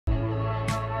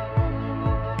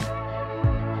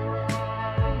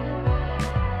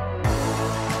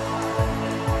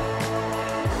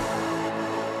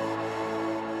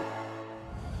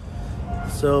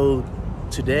So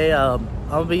today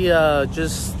I'll be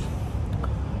just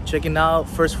checking out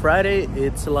First Friday.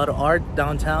 It's a lot of art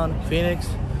downtown Phoenix.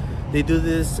 They do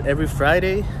this every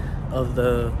Friday of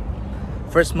the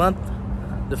first month,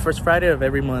 the first Friday of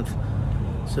every month.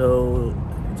 So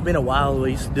it's been a while.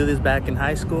 We used to do this back in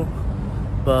high school,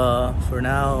 but for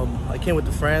now I came with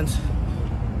the friends.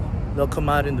 They'll come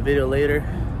out in the video later.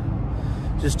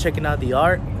 Just checking out the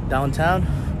art downtown.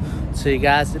 See you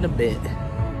guys in a bit.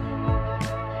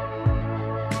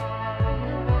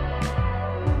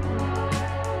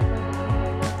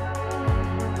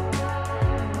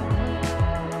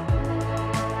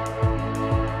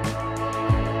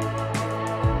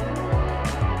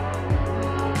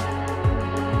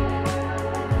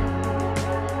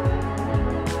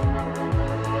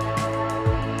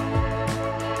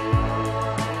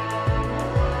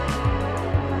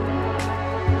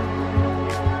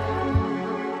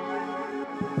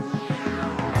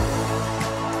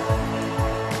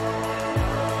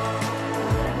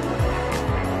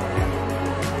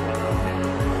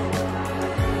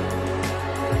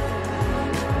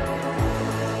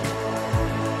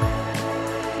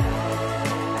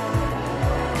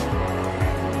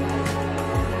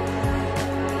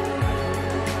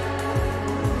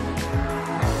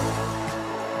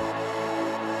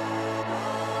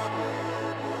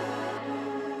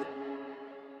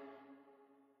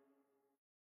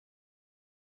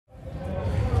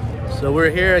 So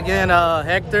we're here again,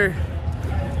 Hector.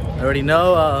 I already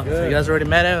know. So you guys already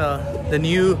met him. The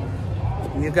new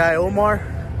guy, Omar.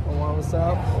 Omar, what's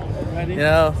up? Ready? You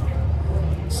know,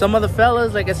 some of the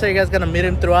fellas, like I said, you guys gonna meet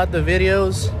him throughout the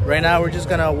videos. Right now, we're just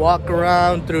gonna walk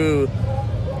around through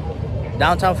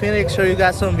downtown Phoenix, show you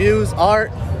guys some views,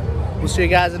 art. We'll see you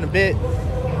guys in a bit.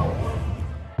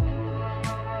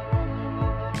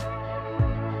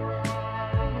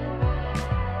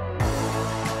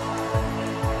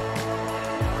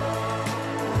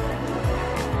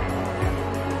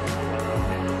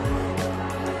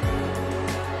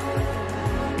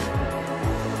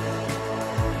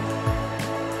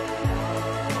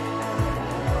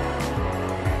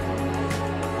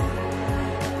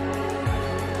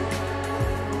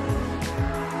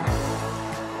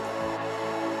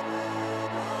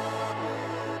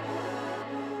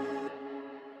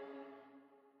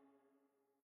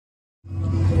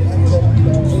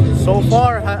 So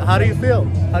far, how do you feel?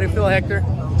 How do you feel, Hector?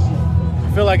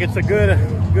 I feel like it's a good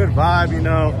vibe, you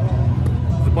know.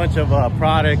 It's a bunch of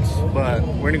products, but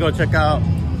we're gonna go check out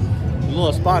a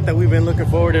little spot that we've been looking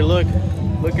forward to look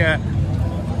at.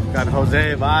 Got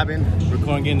Jose vibing,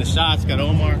 recording, getting the shots. Got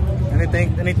Omar.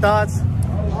 Any thoughts?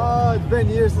 It's been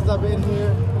years since I've been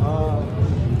here.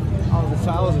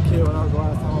 I was a kid when I was the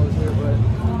last time I was here,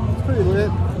 but it's pretty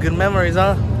lit. Good memories,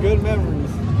 huh? Good memories.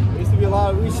 There used to be a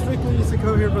lot. We strictly used to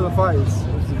come here for the fights,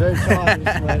 which is very childish,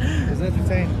 but it's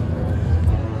entertaining.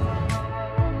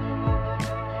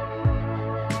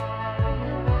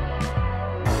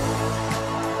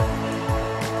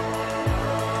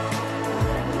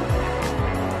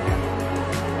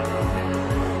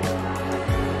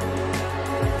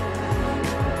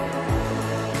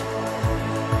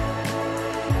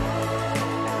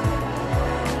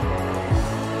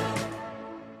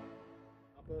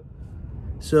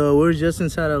 So we're just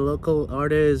inside a local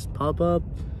artist pop-up.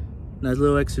 Nice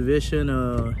little exhibition.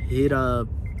 He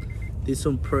did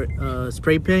some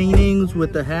spray paintings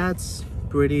with the hats.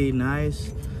 Pretty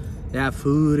nice. They have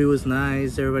food. It was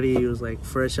nice. Everybody was like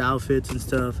fresh outfits and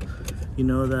stuff. You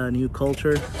know, the new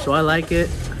culture. So I like it.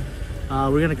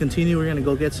 We're gonna continue. We're gonna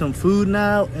go get some food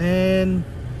now and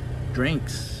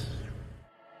drinks.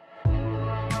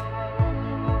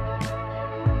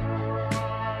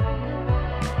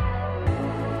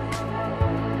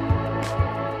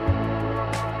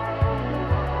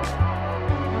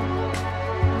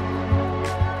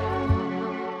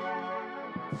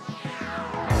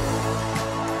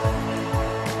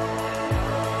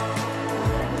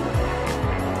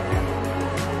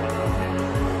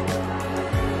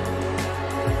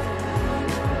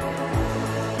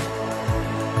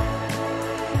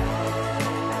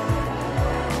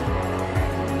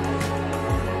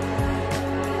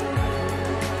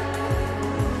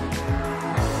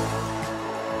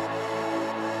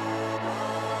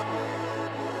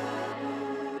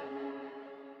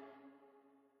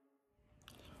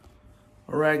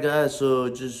 Alright guys, so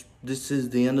this is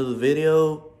the end of the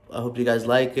video. I hope you guys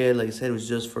like it. Like I said, it was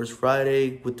just First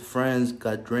Friday with the friends,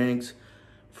 got drinks,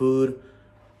 food.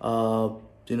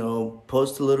 You know,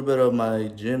 post a little bit of my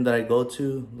gym that I go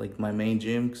to, like my main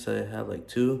gym, because I have like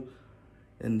 2.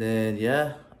 And then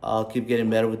yeah, I'll keep getting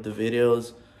better with the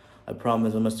videos. I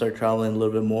promise I'm gonna start traveling a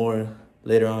little bit more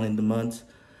later on in the months.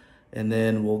 And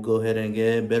then we'll go ahead and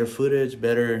get better footage,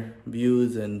 better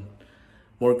views, and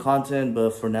more content.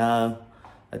 But for now,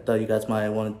 I thought you guys might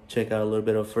want to check out a little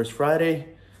bit of First Friday.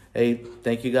 Hey,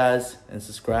 thank you guys, and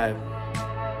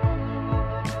subscribe.